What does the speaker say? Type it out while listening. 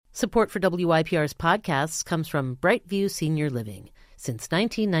Support for WYPR's podcasts comes from Brightview Senior Living. Since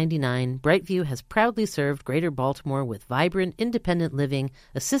 1999, Brightview has proudly served Greater Baltimore with vibrant, independent living,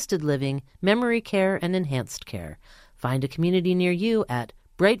 assisted living, memory care, and enhanced care. Find a community near you at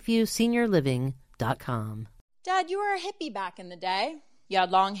brightviewseniorliving.com. Dad, you were a hippie back in the day. You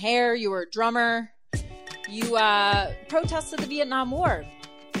had long hair, you were a drummer, you protested the Vietnam War,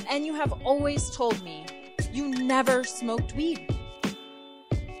 and you have always told me you never smoked weed.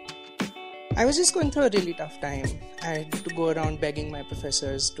 I was just going through a really tough time. I had to go around begging my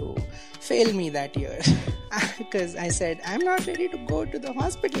professors to fail me that year because I said, I'm not ready to go to the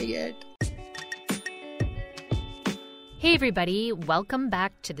hospital yet. Hey everybody, welcome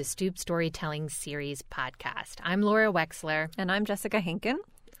back to the Stoop Storytelling Series podcast. I'm Laura Wexler. And I'm Jessica Henkin.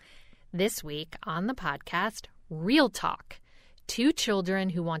 This week on the podcast, Real Talk. Two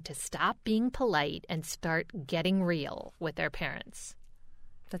children who want to stop being polite and start getting real with their parents.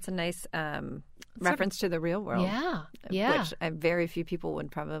 That's a nice reference to the real world. Yeah. Which very few people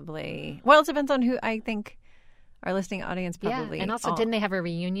would probably... Well, it depends on who I think our listening audience probably... Yeah, and also, didn't they have a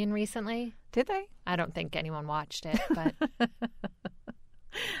reunion recently? Did they? I don't think anyone watched it, but...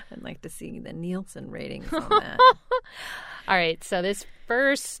 I'd like to see the Nielsen ratings on that. All right, so this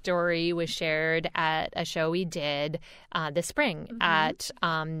first story was shared at a show we did this spring at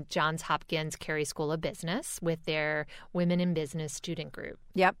Johns Hopkins Carey School of Business with their Women in Business student group.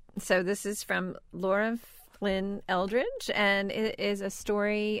 Yep. So this is from Laura Flynn Eldridge, and it is a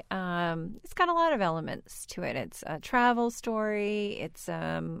story. It's got a lot of elements to it. It's a travel story. It's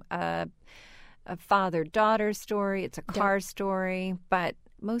a father-daughter story. It's a car story. But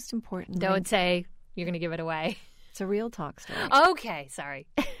most importantly... Don't say you're going to give it away. It's a real talk story. Okay, sorry.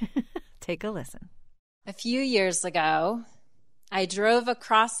 Take a listen. A few years ago, I drove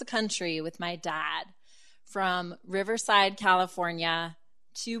across the country with my dad from Riverside, California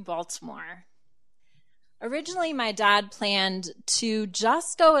to Baltimore. Originally, my dad planned to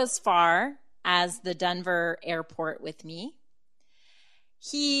just go as far as the Denver airport with me.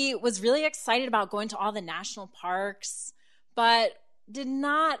 He was really excited about going to all the national parks, but did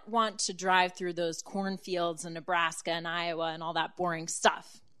not want to drive through those cornfields in Nebraska and Iowa and all that boring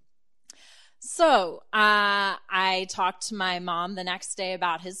stuff. So I talked to my mom the next day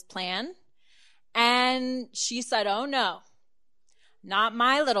about his plan, and she said, "Oh no, not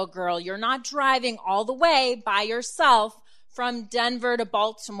my little girl. You're not driving all the way by yourself from Denver to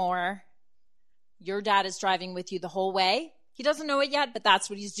Baltimore. Your dad is driving with you the whole way. He doesn't know it yet, but that's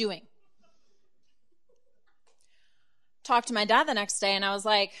what he's doing." Talked to my dad the next day, and I was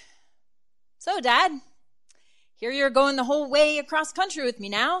like, "So, Dad, here you're going the whole way across country with me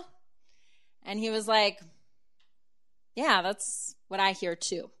now?" And he was like, "Yeah, that's what I hear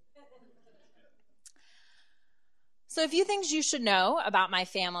too." So a few things you should know about my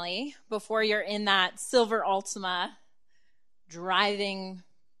family before you're in that silver Altima driving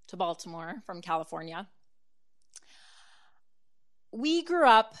to Baltimore from California. We grew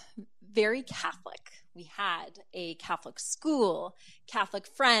up very Catholic. We had a Catholic school, Catholic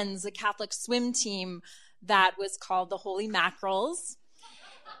friends, a Catholic swim team that was called the Holy Mackerels.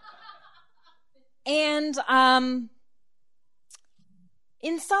 And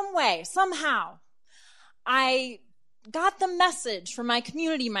in some way, somehow, I got the message from my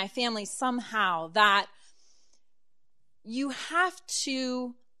community, my family, somehow, that you have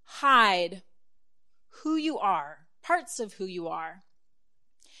to hide who you are, parts of who you are,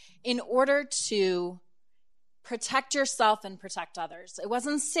 in order to protect yourself and protect others. It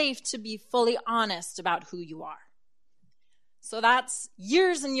wasn't safe to be fully honest about who you are. So that's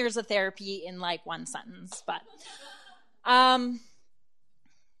years and years of therapy in like one sentence. But as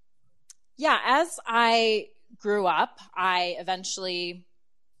I grew up, I eventually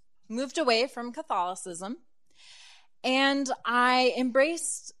moved away from Catholicism, and I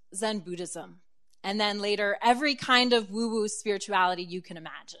embraced Zen Buddhism, and then later every kind of woo-woo spirituality you can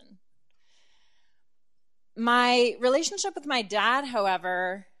imagine. My relationship with my dad,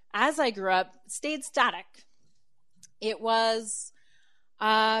 however, as I grew up, stayed static. It was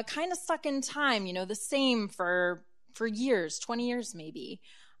kind of stuck in time, the same for years, 20 years maybe.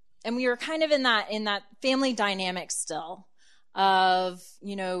 And we were kind of in that family dynamic still of,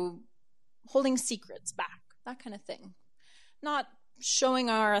 holding secrets back, that kind of thing. Not showing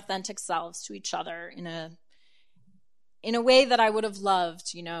our authentic selves to each other in a way that I would have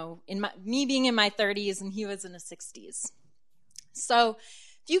loved, me being in my 30s and he was in his 60s. So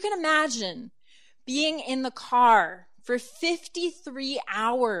if you can imagine being in the car for 53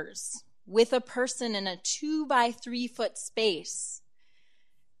 hours with a person in a 2-by-3 foot space,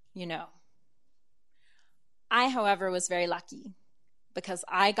 I, however, was very lucky because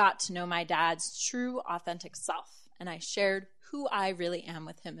I got to know my dad's true, authentic self, and I shared who I really am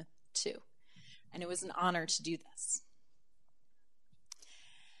with him too. And it was an honor to do this.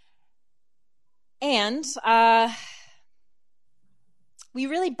 And we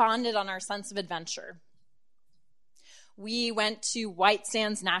really bonded on our sense of adventure. We went to White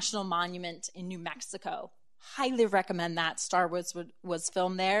Sands National Monument in New Mexico. Highly recommend that. Star Wars was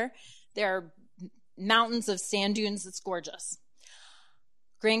filmed there. There are mountains of sand dunes. It's gorgeous.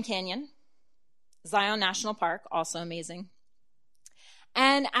 Grand Canyon, Zion National Park, also amazing.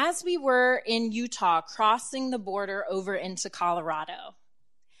 And as we were in Utah, crossing the border over into Colorado,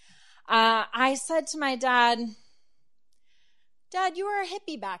 I said to my dad, "Dad, you were a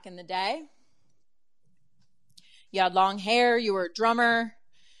hippie back in the day. You had long hair, you were a drummer,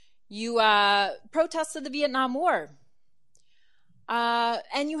 you protested the Vietnam War.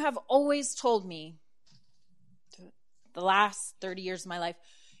 And you have always told me, the last 30 years of my life,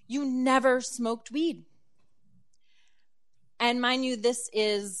 you never smoked weed." And mind you, this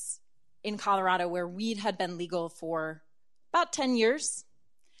is in Colorado where weed had been legal for about 10 years.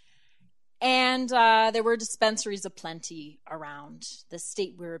 And there were dispensaries aplenty around the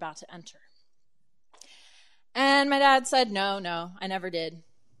state we were about to enter. And my dad said, no, I never did.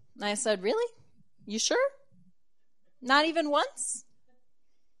 And I said, "Really? You sure? Not even once?"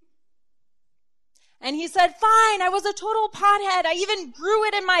 And he said, "Fine, I was a total pothead. I even grew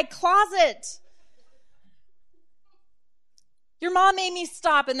it in my closet. Your mom made me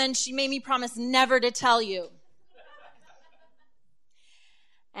stop, and then she made me promise never to tell you."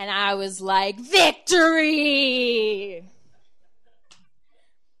 And I was like, victory!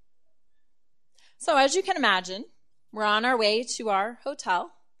 So as you can imagine, we're on our way to our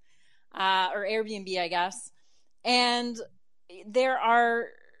hotel, or Airbnb, I guess. And there are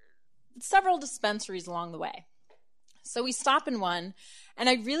several dispensaries along the way. So we stop in one, and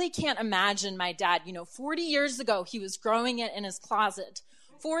I really can't imagine my dad, 40 years ago, he was growing it in his closet.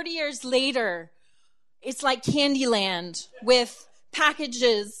 40 years later, it's like Candyland with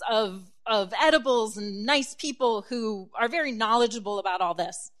packages of edibles and nice people who are very knowledgeable about all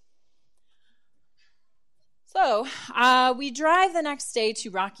this. So we drive the next day to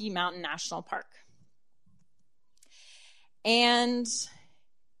Rocky Mountain National Park. And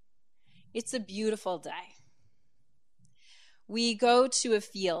it's a beautiful day. We go to a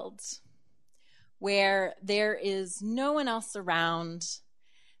field where there is no one else around.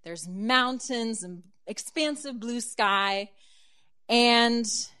 There's mountains and expansive blue sky. And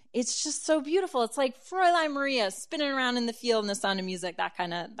it's just so beautiful. It's like Fräulein Maria spinning around in the field in the sound of music, that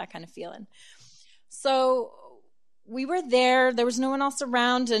kind of feeling. So we were there. There was no one else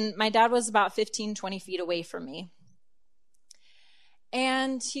around, and my dad was about 15, 20 feet away from me.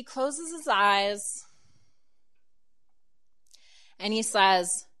 And he closes his eyes, and he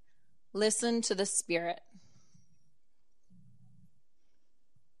says, "Listen to the Spirit."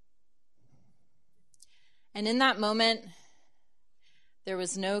 And in that moment, there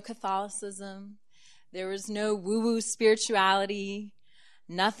was no Catholicism. There was no woo-woo spirituality.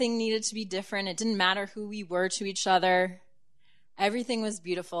 Nothing needed to be different. It didn't matter who we were to each other. Everything was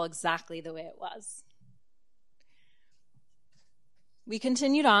beautiful exactly the way it was. We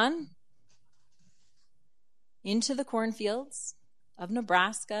continued on into the cornfields of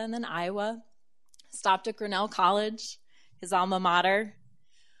Nebraska and then Iowa. Stopped at Grinnell College, his alma mater.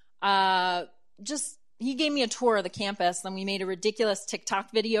 He gave me a tour of the campus, and we made a ridiculous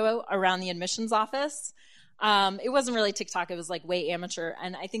TikTok video around the admissions office. It wasn't really TikTok. It was like way amateur.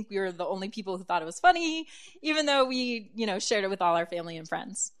 And I think we were the only people who thought it was funny, even though we, shared it with all our family and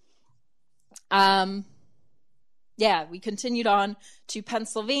friends. We continued on to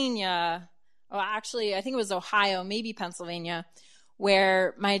Pennsylvania. Well, actually, I think it was Ohio, maybe Pennsylvania,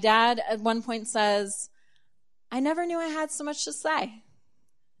 where my dad at one point says, "I never knew I had so much to say."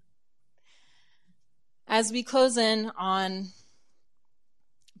 As we close in on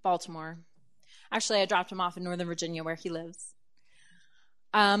Baltimore, actually, I dropped him off in Northern Virginia where he lives.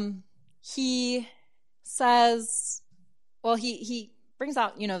 He says, he brings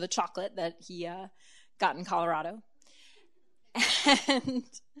out, the chocolate that he got in Colorado. And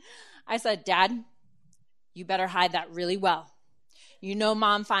I said, "Dad, you better hide that really well.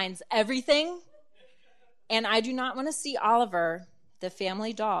 Mom finds everything. And I do not want to see Oliver, the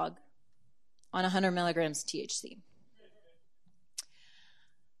family dog, on 100 milligrams THC."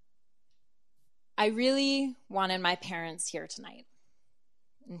 I really wanted my parents here tonight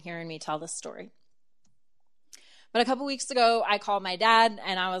and hearing me tell this story. But a couple weeks ago, I called my dad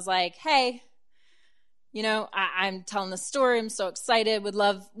and I was like, "Hey, I'm telling this story. I'm so excited. Would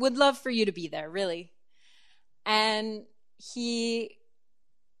love for you to be there, really." And he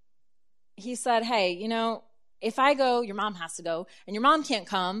he said, hey, if I go, your mom has to go, and your mom can't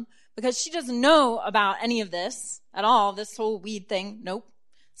come because she doesn't know about any of this at all, this whole weed thing. Nope.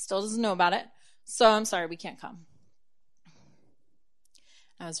 Still doesn't know about it. So I'm sorry, we can't come.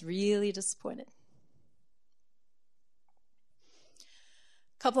 I was really disappointed.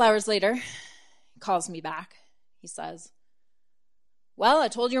 A couple hours later, he calls me back. He says, well, I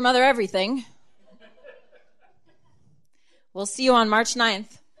told your mother everything. We'll see you on March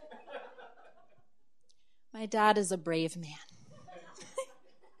 9th. My dad is a brave man.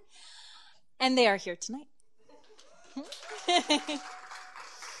 And they are here tonight.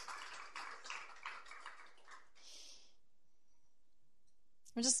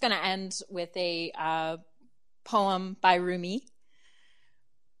 I'm just going to end with a poem by Rumi.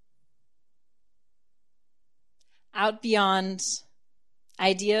 Out beyond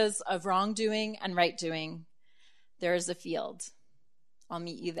ideas of wrongdoing and right doing, there is a field. I'll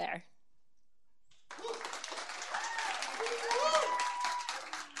meet you there.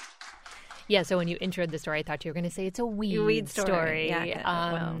 Yeah, so when you introed the story, I thought you were going to say it's a weed story.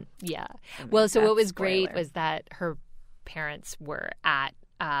 Yeah. Well, so what was great was that her parents were at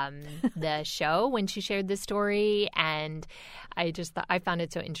the show when she shared this story, and I found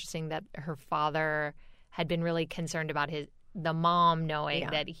it so interesting that her father had been really concerned about the mom knowing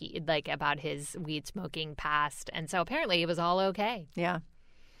that he about his weed smoking past, and so apparently it was all okay. Yeah.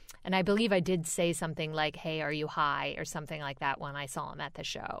 And I believe I did say something like, hey, are you high? Or something like that when I saw him at the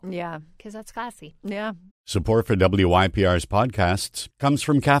show. Yeah. Because that's classy. Yeah. Support for WYPR's podcasts comes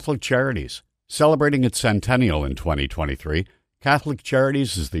from Catholic Charities. Celebrating its centennial in 2023, Catholic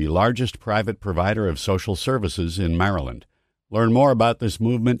Charities is the largest private provider of social services in Maryland. Learn more about this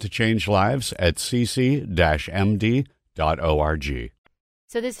movement to change lives at cc-md.org.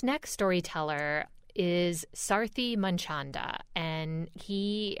 So this next storyteller is Sarthi Manchanda, and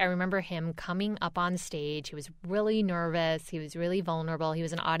I remember him coming up on stage. He was really nervous. He was really vulnerable. He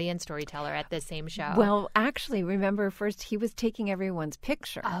was an audience storyteller at the same show. Well, actually, remember first he was taking everyone's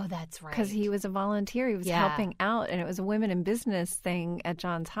picture. Oh, that's right. Because he was a volunteer. He was helping out, and it was a women in business thing at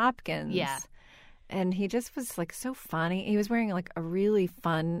Johns Hopkins. Yeah. And he just was so funny. He was wearing a really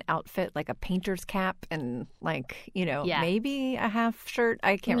fun outfit, like a painter's cap and maybe a half shirt.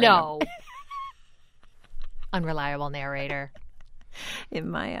 I can't remember. No. Unreliable narrator. In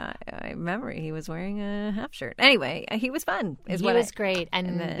my memory, he was wearing a half shirt. Anyway, he was fun. He was great.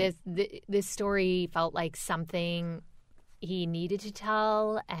 And this story felt like something he needed to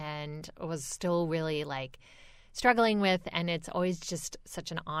tell and was still really struggling with. And it's always just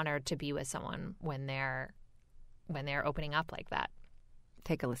such an honor to be with someone when they're opening up like that.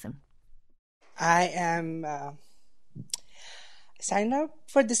 Take a listen. I signed up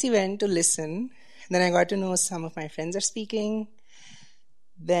for this event to listen. Then I got to know some of my friends are speaking.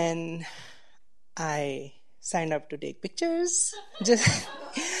 Then I signed up to take pictures.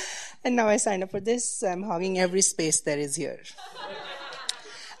 And now I signed up for this. I'm hogging every space there is here.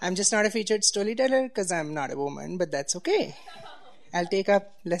 I'm just not a featured storyteller because I'm not a woman, but that's okay. I'll take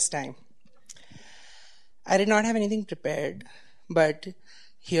up less time. I did not have anything prepared, but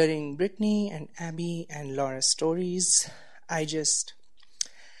hearing Brittany and Abby and Laura's stories, I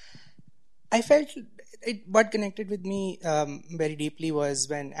felt what connected with me very deeply was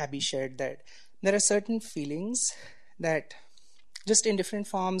when Abby shared that there are certain feelings that just in different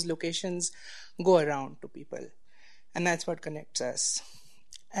forms, locations, go around to people. And that's what connects us.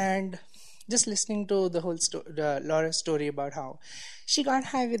 And just listening to the whole Laura's story about how she got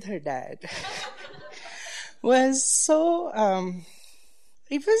high with her dad was so,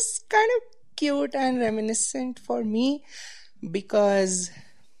 it was kind of cute and reminiscent for me because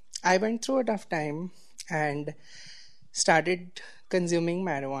I went through a tough time and started consuming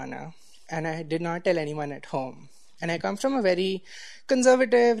marijuana, and I did not tell anyone at home. And I come from a very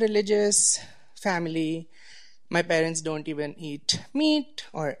conservative, religious family. My parents don't even eat meat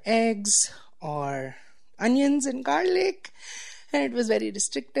or eggs or onions and garlic, and it was very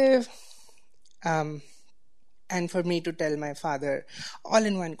restrictive. And for me to tell my father all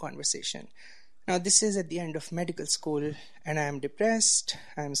in one conversation. Now, this is at the end of medical school, and I am depressed,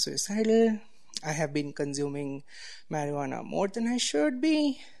 I am suicidal, I have been consuming marijuana more than I should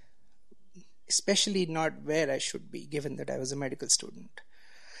be, especially not where I should be, given that I was a medical student.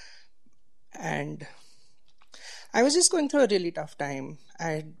 And I was just going through a really tough time. I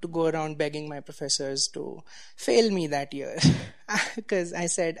had to go around begging my professors to fail me that year, because I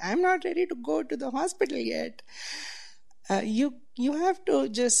said, I'm not ready to go to the hospital yet. You have to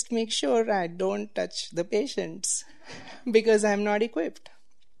just make sure I don't touch the patients because I'm not equipped.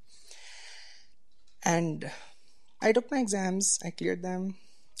 And I took my exams, I cleared them,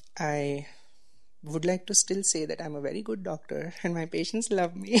 I would like to still say that I'm a very good doctor and my patients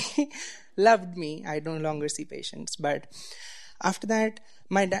love me. Loved me. I no longer see patients. But after that,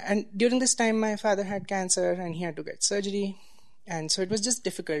 and during this time, my father had cancer and he had to get surgery. And so it was just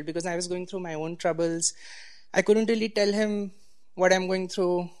difficult because I was going through my own troubles. I couldn't really tell him what I'm going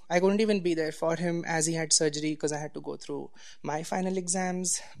through. I couldn't even be there for him as he had surgery because I had to go through my final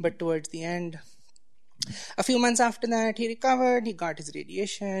exams. But towards the end, a few months after that, he recovered, he got his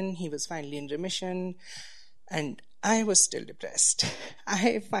radiation, he was finally in remission, and I was still depressed.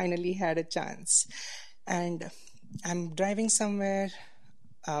 I finally had a chance. And I'm driving somewhere.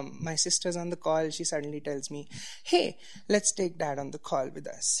 My sister's on the call. She suddenly tells me, hey, let's take Dad on the call with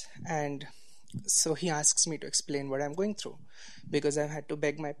us. And so he asks me to explain what I'm going through because I've had to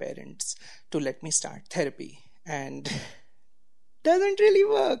beg my parents to let me start therapy. And it doesn't really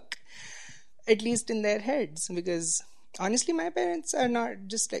work, at least in their heads, because honestly, my parents are not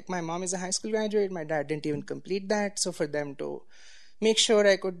just like, my mom is a high school graduate, my dad didn't even complete that. So for them to make sure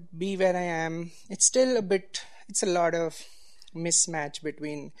I could be where I am, it's a lot of mismatch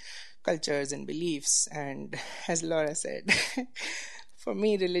between cultures and beliefs. And as Laura said, for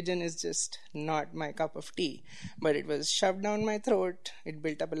me, religion is just not my cup of tea. But it was shoved down my throat. It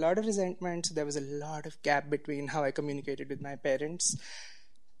built up a lot of resentment. So there was a lot of gap between how I communicated with my parents.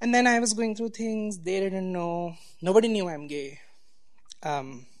 And then I was going through things they didn't know. Nobody knew I'm gay.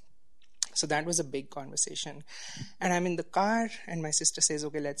 So that was a big conversation. And I'm in the car and my sister says,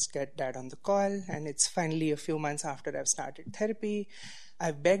 okay, let's get Dad on the call. And it's finally a few months after I've started therapy.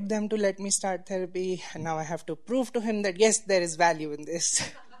 I've begged them to let me start therapy. And now I have to prove to him that, yes, there is value in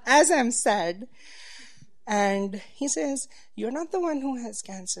this, as I'm sad. And he says, you're not the one who has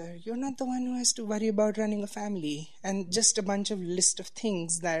cancer. You're not the one who has to worry about running a family. And just a bunch of list of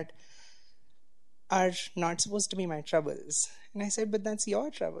things that are not supposed to be my troubles. And I said, but that's your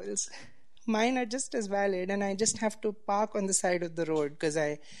troubles. Mine are just as valid. And I just have to park on the side of the road because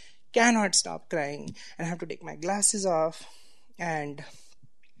I cannot stop crying. And I have to take my glasses off. And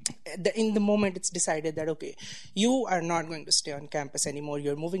in the moment it's decided that, okay, you are not going to stay on campus anymore.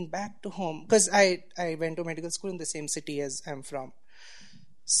 You're moving back to home. Because I went to medical school in the same city as I'm from.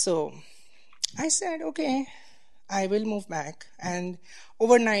 So I said, okay, I will move back. And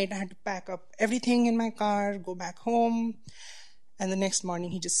overnight I had to pack up everything in my car, go back home. And the next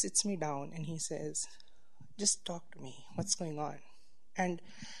morning he just sits me down and he says, just talk to me. What's going on? And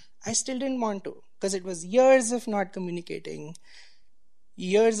I still didn't want to because it was years of not communicating.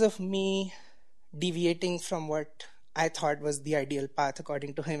 Years of me deviating from what I thought was the ideal path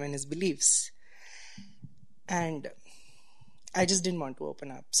according to him and his beliefs. And I just didn't want to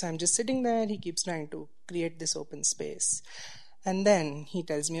open up. So I'm just sitting there. He keeps trying to create this open space. And then he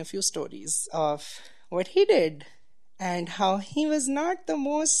tells me a few stories of what he did and how he was not the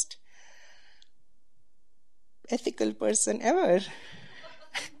most ethical person ever.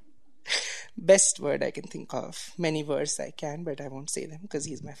 Best word I can think of. Many words I can, but I won't say them because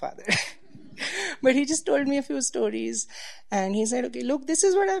he's my father. But he just told me a few stories and he said, okay, look, this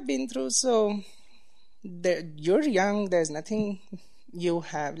is what I've been through. So you're young. There's nothing you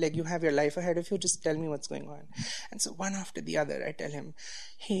have. Like, you have your life ahead of you. Just tell me what's going on. And so one after the other, I tell him,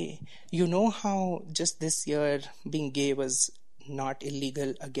 hey, you know how just this year being gay was not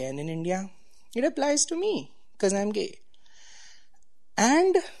illegal again in India? It applies to me because I'm gay.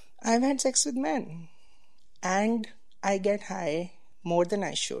 And I've had sex with men. And I get high more than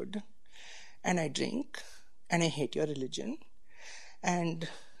I should. And I drink. And I hate your religion. And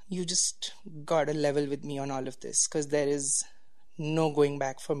you just gotta level with me on all of this because there is no going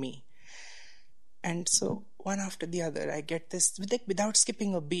back for me. And so one after the other, I get this without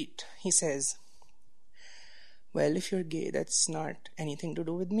skipping a beat. He says, well, if you're gay, that's not anything to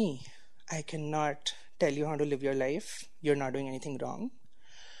do with me. I cannot tell you how to live your life. You're not doing anything wrong.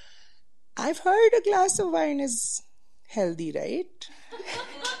 I've heard a glass of wine is healthy, right?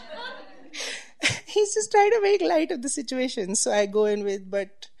 He's just trying to make light of the situation. So I go in with,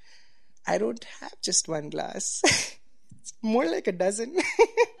 but I don't have just one glass. It's more like a dozen.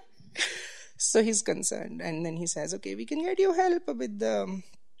 So he's concerned. And then he says, okay, we can get you help with the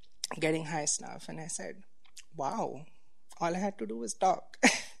getting high stuff. And I said, wow, all I had to do was talk.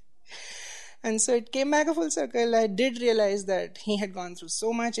 And so it came back a full circle. I did realize that he had gone through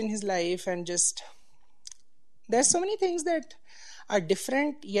so much in his life and just, there's so many things that are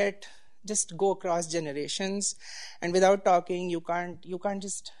different yet just go across generations. And without talking, you can't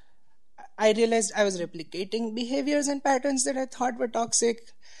just, I realized I was replicating behaviors and patterns that I thought were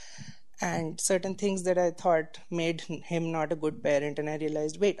toxic and certain things that I thought made him not a good parent. And I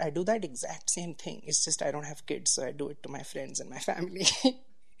realized, wait, I do that exact same thing. It's just I don't have kids, so I do it to my friends and my family.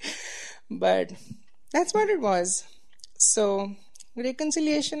 But that's what it was. So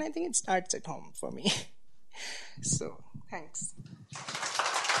reconciliation, I think it starts at home for me. So thanks.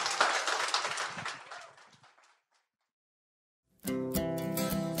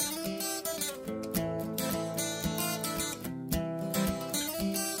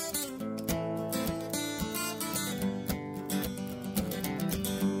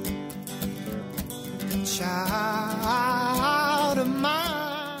 Child of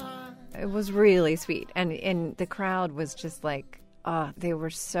mine. It was really sweet. And the crowd was just like, they were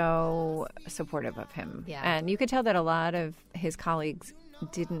so supportive of him. Yeah. And you could tell that a lot of his colleagues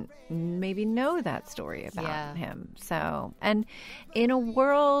didn't maybe know that story about him. So, and in a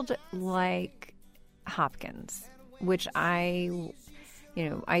world like Hopkins, which I'm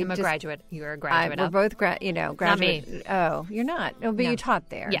a graduate. You're a graduate. We're both graduate. Not me. Oh, you're not. No, but you taught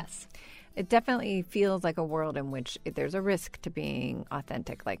there. Yes. It definitely feels like a world in which there's a risk to being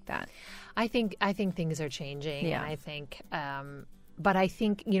authentic like that. I think things are changing. Yeah. And I think, but I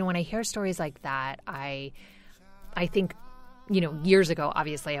think, when I hear stories like that, I think, years ago,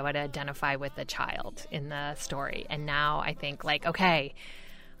 obviously, I would identify with the child in the story. And now I think like, okay,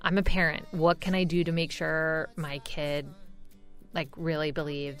 I'm a parent. What can I do to make sure my kid like really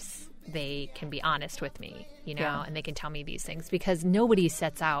believes they can be honest with me, and they can tell me these things, because nobody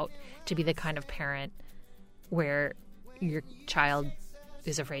sets out to be the kind of parent where your child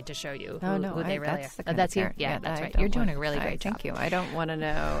is afraid to show you who they really are. That's you? Yeah, that's right. You're doing a really great job. Thank you. I don't want to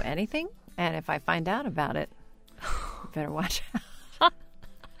know anything. And if I find out about it, you better watch out.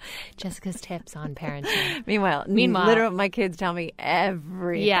 Jessica's tips on parenting. Meanwhile, literally, my kids tell me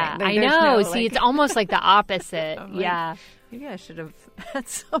everything. Yeah, I know. See, it's almost like the opposite. Yeah. Maybe I should have had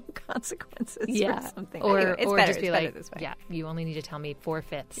some consequences or something. Or, anyway, or better, just be better like, this way. yeah, you only need to tell me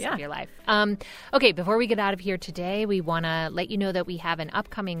 4/5 of your life. Okay, before we get out of here today, we want to let you know that we have an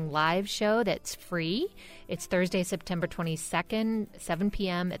upcoming live show that's free. It's Thursday, September 22nd, 7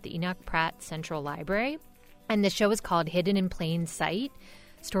 p.m. at the Enoch Pratt Central Library. And the show is called Hidden in Plain Sight,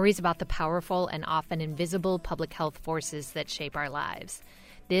 Stories about the Powerful and Often Invisible Public Health Forces that Shape Our Lives.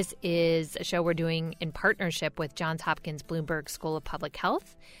 This is a show we're doing in partnership with Johns Hopkins Bloomberg School of Public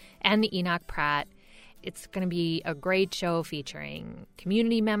Health and the Enoch Pratt. It's going to be a great show featuring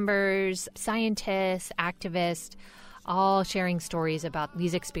community members, scientists, activists, all sharing stories about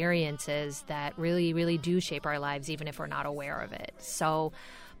these experiences that really, really do shape our lives, even if we're not aware of it. So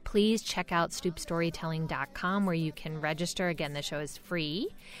please check out stoopstorytelling.com, where you can register. Again, the show is free.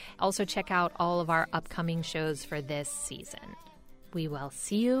 Also check out all of our upcoming shows for this season. We will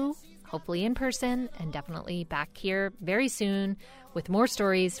see you, hopefully in person, and definitely back here very soon with more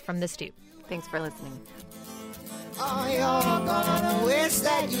stories from the Stoop. Thanks for listening. Oh, you're gonna wish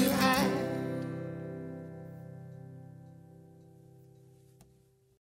that you had